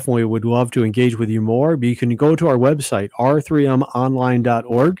we definitely would love to engage with you more. But you can go to our website,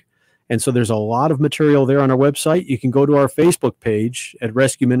 r3monline.org. And so there's a lot of material there on our website. You can go to our Facebook page at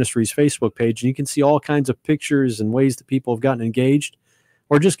Rescue Ministries Facebook page, and you can see all kinds of pictures and ways that people have gotten engaged.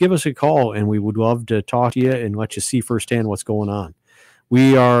 Or just give us a call, and we would love to talk to you and let you see firsthand what's going on.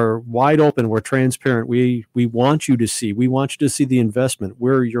 We are wide open. We're transparent. We want you to see. We want you to see the investment.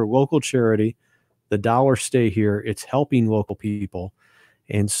 We're your local charity. The dollars stay here. It's helping local people.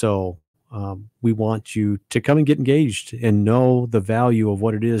 And so we want you to come and get engaged and know the value of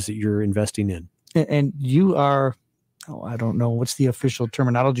what it is that you're investing in. And you are, I don't know, what's the official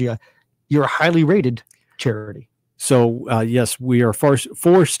terminology? You're a highly rated charity. So, yes, we are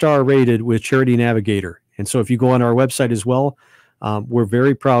four-star rated with Charity Navigator. And so if you go on our website as well, we're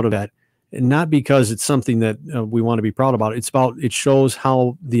very proud of that. And not because it's something that we want to be proud about. It shows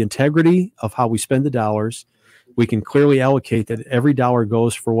how the integrity of how we spend the dollars. We can clearly allocate that every dollar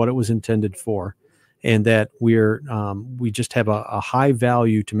goes for what it was intended for, and that we just have a high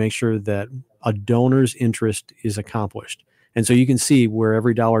value to make sure that a donor's interest is accomplished. And so you can see where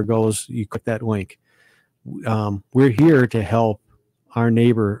every dollar goes. You click that link. We're here to help our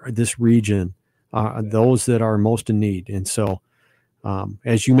neighbor, this region, those that are most in need. And so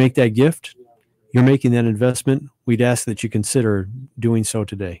as you make that gift, you're making that investment. We'd ask that you consider doing so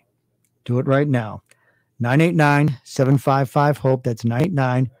today. Do it right now. 989-755-HOPE. That's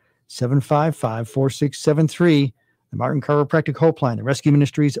 989-755-4673. The Martin Chiropractic Hope Line, the Rescue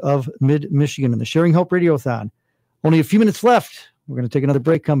Ministries of Mid-Michigan, and the Sharing Hope Radiothon. Only a few minutes left. We're going to take another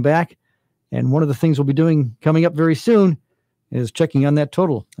break, come back. And one of the things we'll be doing coming up very soon is checking on that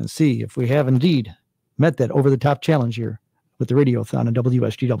total and see if we have indeed met that over-the-top challenge here with the Radiothon on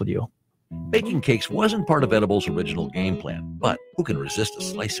WSGW. Baking cakes wasn't part of Edible's original game plan, but who can resist a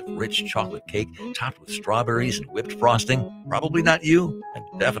slice of rich chocolate cake topped with strawberries and whipped frosting? Probably not you, and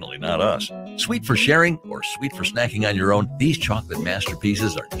definitely not us. Sweet for sharing or sweet for snacking on your own, these chocolate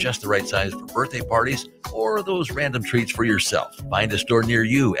masterpieces are just the right size for birthday parties or those random treats for yourself. Find a store near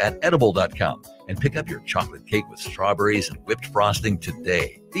you at edible.com and pick up your chocolate cake with strawberries and whipped frosting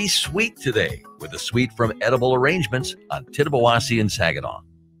today. Be sweet today with a Sweet from Edible arrangements on Tittabawassee and Saginaw.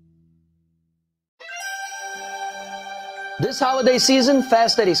 This holiday season,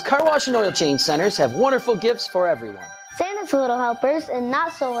 Fast Eddie's Car Wash and Oil Change Centers have wonderful gifts for everyone. Santa's little helpers and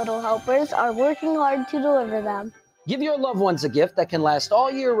not so little helpers are working hard to deliver them. Give your loved ones a gift that can last all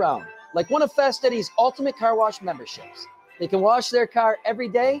year round, like one of Fast Eddie's Ultimate Car Wash memberships. They can wash their car every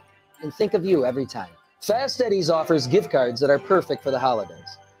day and think of you every time. Fast Eddie's offers gift cards that are perfect for the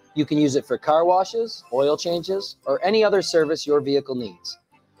holidays. You can use it for car washes, oil changes, or any other service your vehicle needs.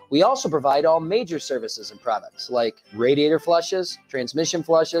 We also provide all major services and products like radiator flushes, transmission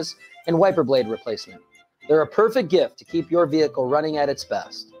flushes, and wiper blade replacement. They're a perfect gift to keep your vehicle running at its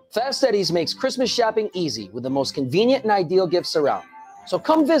best. Fast Eddie's makes Christmas shopping easy with the most convenient and ideal gifts around. So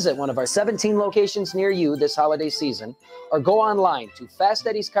come visit one of our 17 locations near you this holiday season, or go online to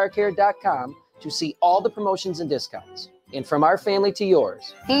fasteddiescarcare.com to see all the promotions and discounts. And from our family to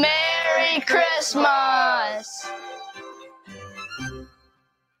yours, Merry Christmas!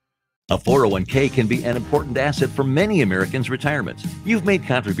 A 401k can be an important asset for many Americans' retirements. You've made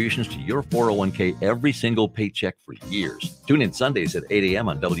contributions to your 401k every single paycheck for years. Tune in Sundays at 8 a.m.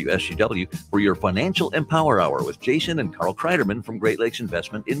 on WSGW for your Financial Empower Hour with Jason and Carl Kreiderman from Great Lakes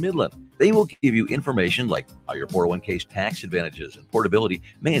Investment in Midland. They will give you information like how your 401k's tax advantages and portability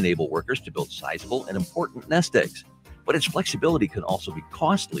may enable workers to build sizable and important nest eggs. But its flexibility can also be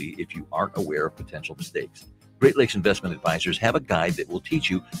costly if you aren't aware of potential mistakes. Great Lakes Investment Advisors have a guide that will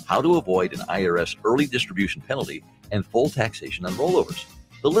teach you how to avoid an IRS early distribution penalty and full taxation on rollovers,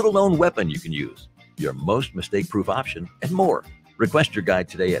 the little-known weapon you can use, your most mistake-proof option, and more. Request your guide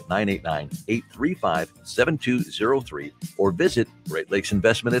today at 989-835-7203 or visit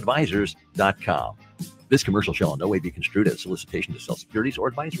GreatLakesInvestmentAdvisors.com. This commercial shall in no way be construed as solicitation to sell securities or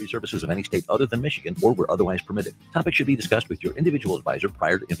advisory services of any state other than Michigan or where otherwise permitted. Topics should be discussed with your individual advisor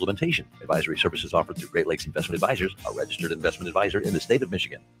prior to implementation. Advisory services offered through Great Lakes Investment Advisors, a registered investment advisor in the state of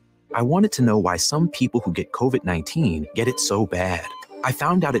Michigan. I wanted to know why some people who get COVID-19 get it so bad. I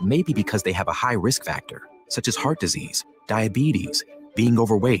found out it may be because they have a high risk factor, such as heart disease, diabetes, being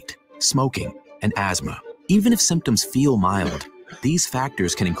overweight, smoking, and asthma. Even if symptoms feel mild, these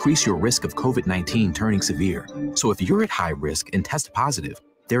factors can increase your risk of COVID-19 turning severe. So if you're at high risk and test positive,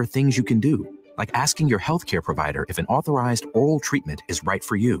 there are things you can do, like asking your healthcare provider if an authorized oral treatment is right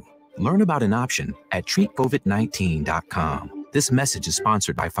for you. Learn about an option at treatcovid19.com. This message is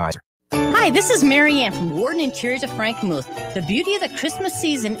sponsored by Pfizer. Hi, this is Mary Ann from Warden Interiors of Frankenmuth. The beauty of the Christmas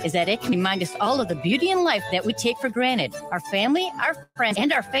season is that it can remind us all of the beauty in life that we take for granted, our family, our friends,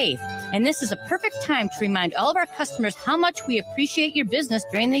 and our faith. And this is a perfect time to remind all of our customers how much we appreciate your business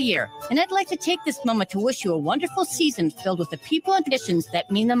during the year. And I'd like to take this moment to wish you a wonderful season filled with the people and traditions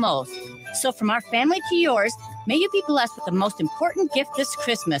that mean the most. So from our family to yours, may you be blessed with the most important gift this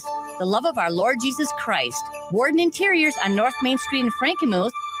Christmas, the love of our Lord Jesus Christ. Warden Interiors on North Main Street in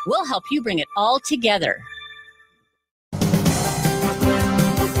Frankenmuth will help you bring it all together.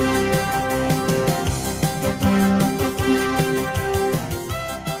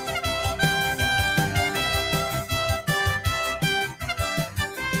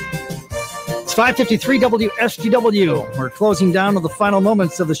 It's 5:53 WSGW. We're closing down to the final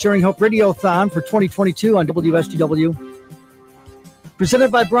moments of the Sharing Hope RadioThon for 2022 on WSGW.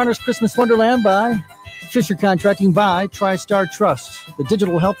 Presented by Bronner's Christmas Wonderland, by Fisher Contracting, by TriStar Trust, the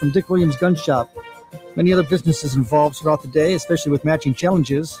digital help from Dick Williams Gun Shop. Many other businesses involved throughout the day, especially with matching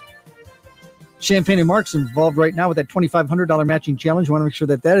challenges. Champagne and Marx involved right now with that $2,500 matching challenge. We want to make sure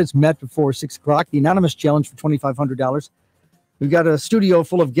that that is met before 6 o'clock. The anonymous challenge for $2,500. We've got a studio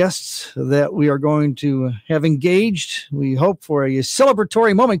full of guests that we are going to have engaged. We hope for a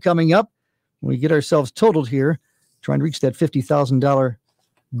celebratory moment coming up when we get ourselves totaled here, trying to reach that $50,000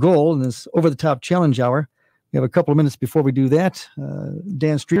 goal in this over-the-top challenge hour. We have a couple of minutes before we do that.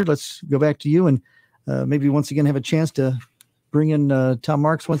 Dan Streeter, let's go back to you and maybe once again have a chance to bring in Tom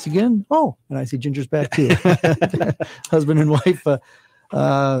Marks once again. Oh, and I see Ginger's back too. Husband and wife.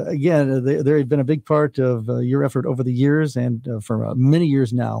 Again, they have been a big part of your effort over the years, and for many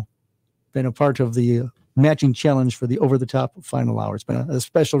years now, been a part of the matching challenge for the over-the-top final hour. It's been a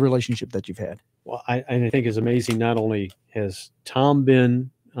special relationship that you've had. Well, I think it's amazing. Not only has Tom been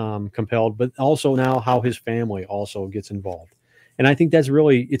compelled, but also now how his family also gets involved. And I think that's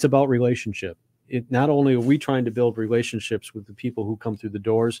really, it's about relationship. Not only are we trying to build relationships with the people who come through the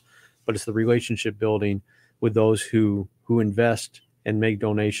doors, but it's the relationship building with those who invest and make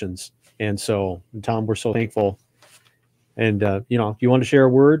donations. And so, Tom, we're so thankful. And, if you want to share a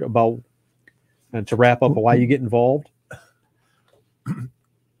word about, to wrap up, why you get involved?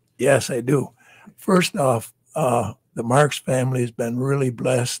 Yes, I do. First off, the Marx family has been really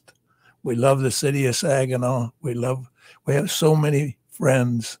blessed. We love the city of Saginaw. We have so many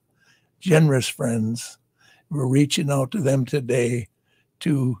friends, generous friends. We're reaching out to them today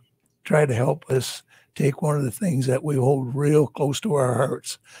to try to help us take one of the things that we hold real close to our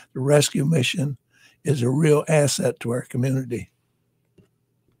hearts. The rescue mission is a real asset to our community.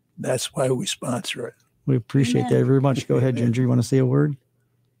 That's why we sponsor it. We appreciate that very much. Go ahead, Ginger. You want to say a word?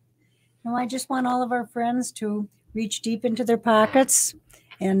 No, I just want all of our friends to reach deep into their pockets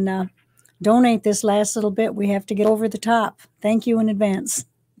and donate this last little bit. We have to get over the top. Thank you in advance.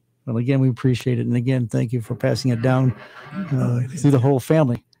 Well, again, we appreciate it. And again, thank you for passing it down through the whole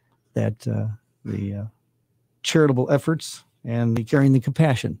family, that the charitable efforts and the carrying the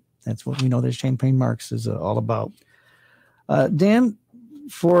compassion. That's what we know that Champagne Marx is all about. Dan,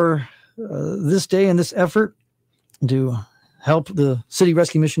 for this day and this effort to help the City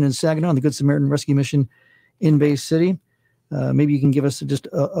Rescue Mission in Saginaw and the Good Samaritan Rescue Mission in Bay City. Maybe you can give us just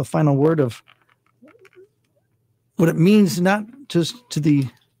a final word of what it means, not just to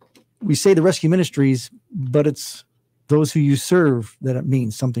we say the rescue ministries, but it's those who you serve that it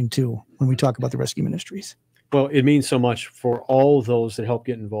means something to when we talk about the rescue ministries. Well, it means so much for all those that help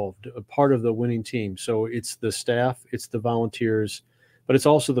get involved, a part of the winning team. So it's the staff, it's the volunteers, but it's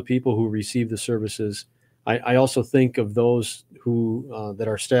also the people who receive the services. I also think of those who that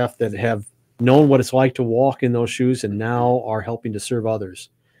are staff that have known what it's like to walk in those shoes and now are helping to serve others.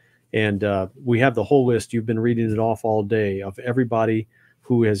 And we have the whole list. You've been reading it off all day of everybody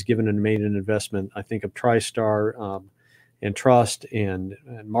who has given and made an investment. I think of TriStar and Trust and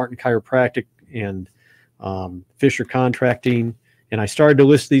Martin Chiropractic and Fisher Contracting. And I started to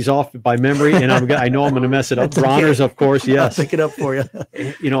list these off by memory, and I know I'm going to mess it up. Bronner's, of course, yes. I'll pick it up for you.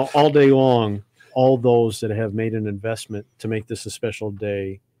 All day long, all those that have made an investment to make this a special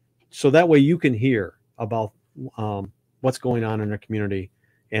day. So that way you can hear about what's going on in our community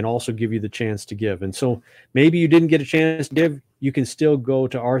and also give you the chance to give. And so maybe you didn't get a chance to give, you can still go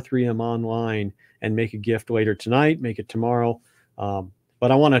to R3M online and make a gift later tonight, make it tomorrow.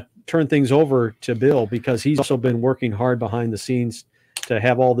 But I want to turn things over to Bill because he's also been working hard behind the scenes to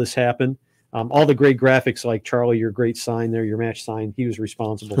have all this happen. All the great graphics, like Charlie, your great sign there, your match sign, he was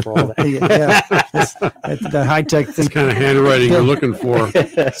responsible for all that. That's the high-tech thing. Kind of handwriting you're looking for.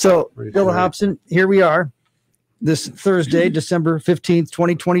 So, Bill Hobson, here we are this Thursday, December 15th,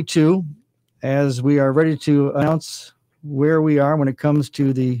 2022, as we are ready to announce where we are when it comes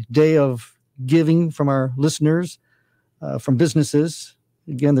to the day of giving from our listeners, from businesses.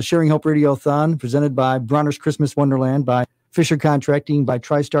 Again, the Sharing Hope RadioThon presented by Bronner's Christmas Wonderland, by Fisher Contracting, by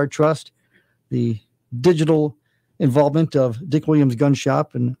TriStar Trust, the digital involvement of Dick Williams Gun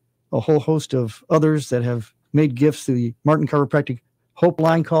Shop, and a whole host of others that have made gifts through the Martin Chiropractic Hope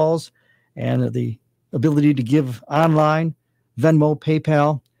line calls and the ability to give online, Venmo,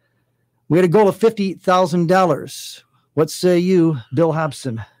 PayPal. We had a goal of $50,000. What say you, Bill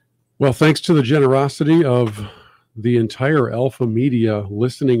Hobson? Well, thanks to the generosity of the entire AlphaMedia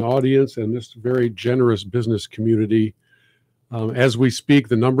listening audience and this very generous business community. As we speak,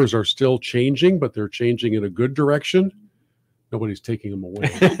 the numbers are still changing, but they're changing in a good direction. Nobody's taking them away.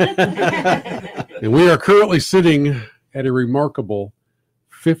 And we are currently sitting at a remarkable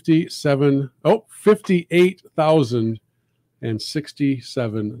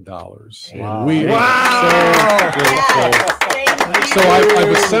 $58,067. Wow. We are so grateful. So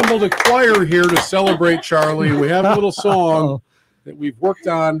I've assembled a choir here to celebrate, Charlie. We have a little song that we've worked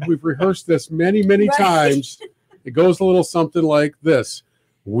on. We've rehearsed this many, many times. It goes a little something like this.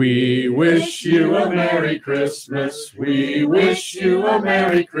 We wish you a Merry Christmas. We wish you a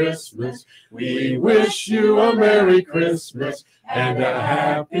Merry Christmas. We wish you a Merry Christmas and a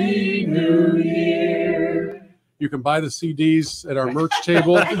Happy New Year. You can buy the CDs at our merch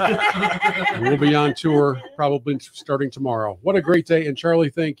table. And we'll be on tour probably starting tomorrow. What a great day. And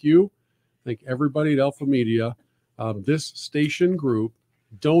Charlie, thank you. Thank everybody at AlphaMedia. This station group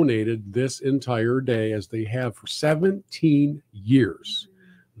donated this entire day, as they have for 17 years.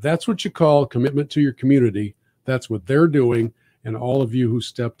 That's what you call a commitment to your community. That's what they're doing. And all of you who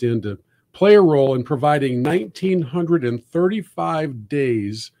stepped in to play a role in providing 1,935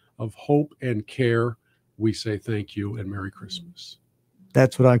 days of hope and care. We say thank you and Merry Christmas.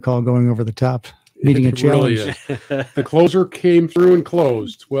 That's what I call going over the top, meeting a challenge. Really is. The closer came through and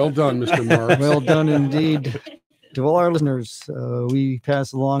closed. Well done, Mr. Marx. Well done indeed. To all our listeners, we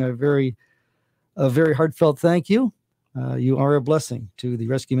pass along a very heartfelt thank you. You are a blessing to the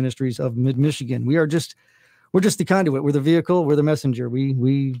Rescue Ministries of Mid-Michigan. We're just the conduit. We're the vehicle. We're the messenger.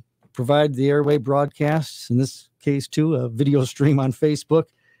 We provide the airway broadcasts, in this case too, a video stream on Facebook,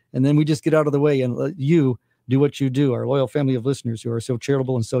 and then we just get out of the way and let you do what you do. Our loyal family of listeners who are so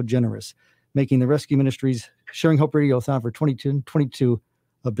charitable and so generous, making the Rescue Ministries Sharing Hope Radiothon for 2022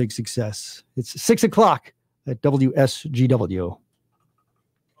 a big success. It's 6:00 at WSGW.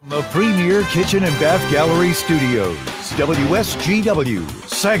 The Premier Kitchen and Bath Gallery Studios, WSGW,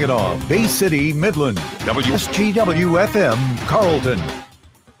 Saginaw, Bay City, Midland, WSGW FM, Carlton.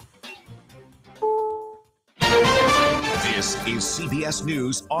 This is CBS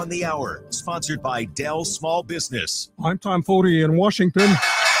News on the Hour, sponsored by Dell Small Business. I'm Tom Foti in Washington,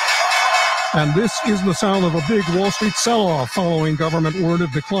 and this is the sound of a big Wall Street sell-off following government word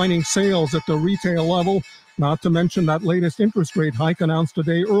of declining sales at the retail level. Not to mention that latest interest rate hike announced a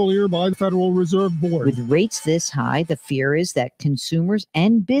day earlier by the Federal Reserve Board. With rates this high, the fear is that consumers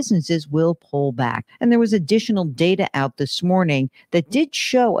and businesses will pull back. And there was additional data out this morning that did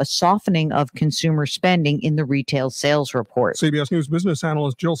show a softening of consumer spending in the retail sales report. CBS News business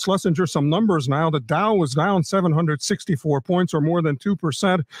analyst Jill Schlesinger, some numbers now. The Dow was down 764 points, or more than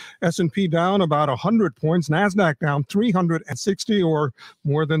 2%. S&P down about 100 points. NASDAQ down 360, or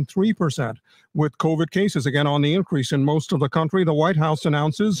more than 3%. With COVID cases again on the increase in most of the country, the White House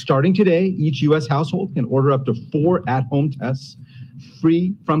announces starting today, each U.S. household can order up to 4 at-home tests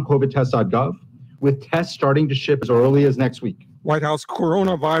free from covidtest.gov, with tests starting to ship as early as next week. White House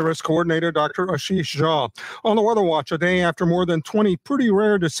coronavirus coordinator Dr. Ashish Jha. On the Weather Watch, a day after more than 20 pretty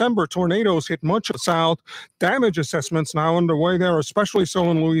rare December tornadoes hit much of the South. Damage assessments now underway there, especially so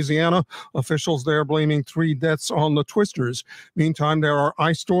in Louisiana. Officials there blaming 3 deaths on the twisters. Meantime, there are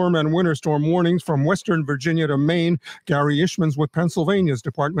ice storm and winter storm warnings from Western Virginia to Maine. Gary Ishman's with Pennsylvania's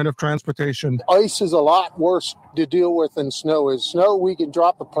Department of Transportation. Ice is a lot worse to deal with than snow is. Snow, we can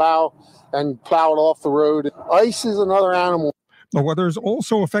drop the plow and plow it off the road. Ice is another animal. The weather is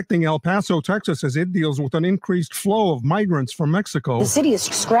also affecting El Paso, Texas, as it deals with an increased flow of migrants from Mexico. The city is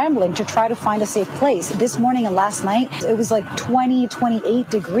scrambling to try to find a safe place. This morning and last night, it was like 20, 28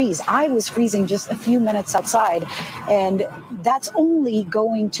 degrees. I was freezing just a few minutes outside, and that's only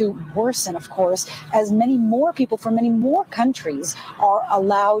going to worsen, of course, as many more people from many more countries are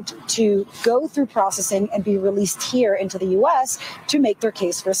allowed to go through processing and be released here into the U.S. to make their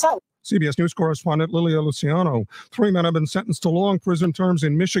case for asylum. CBS News correspondent Lilia Luciano. 3 men have been sentenced to long prison terms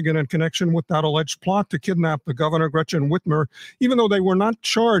in Michigan in connection with that alleged plot to kidnap the governor, Gretchen Whitmer, even though they were not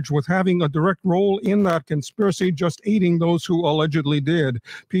charged with having a direct role in that conspiracy, just aiding those who allegedly did.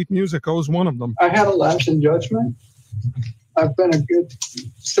 Pete Musico is one of them. I had a lapse in judgment. I've been a good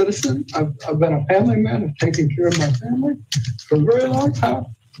citizen. I've been a family man. I've taken care of my family for a very long time.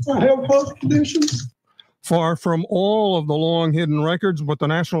 I have health conditions. Far from all of the long-hidden records, but the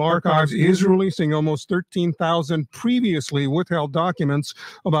National Archives is releasing almost 13,000 previously withheld documents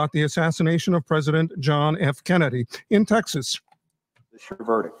about the assassination of President John F. Kennedy. In Texas, Is this your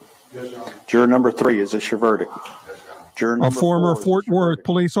verdict? Juror number 3, is this your verdict? A former Fort Worth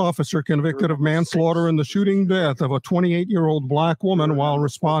police officer convicted of manslaughter in the shooting death of a 28-year-old black woman while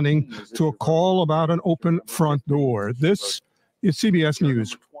responding to a call about an open front door. This is CBS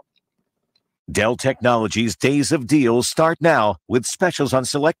News. Dell Technologies' Days of Deals start now with specials on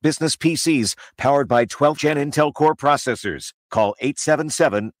select business PCs powered by 12th Gen Intel Core processors. Call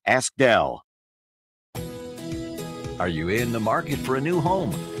 877-ASK-DELL. Are you in the market for a new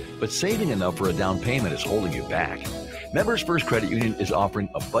home, but saving enough for a down payment is holding you back? Members First Credit Union is offering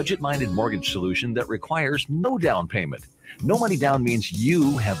a budget-minded mortgage solution that requires no down payment. No money down means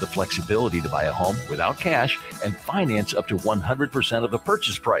you have the flexibility to buy a home without cash and finance up to 100% of the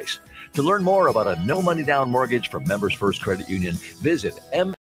purchase price. To learn more about a no money down mortgage from Members First Credit Union, visit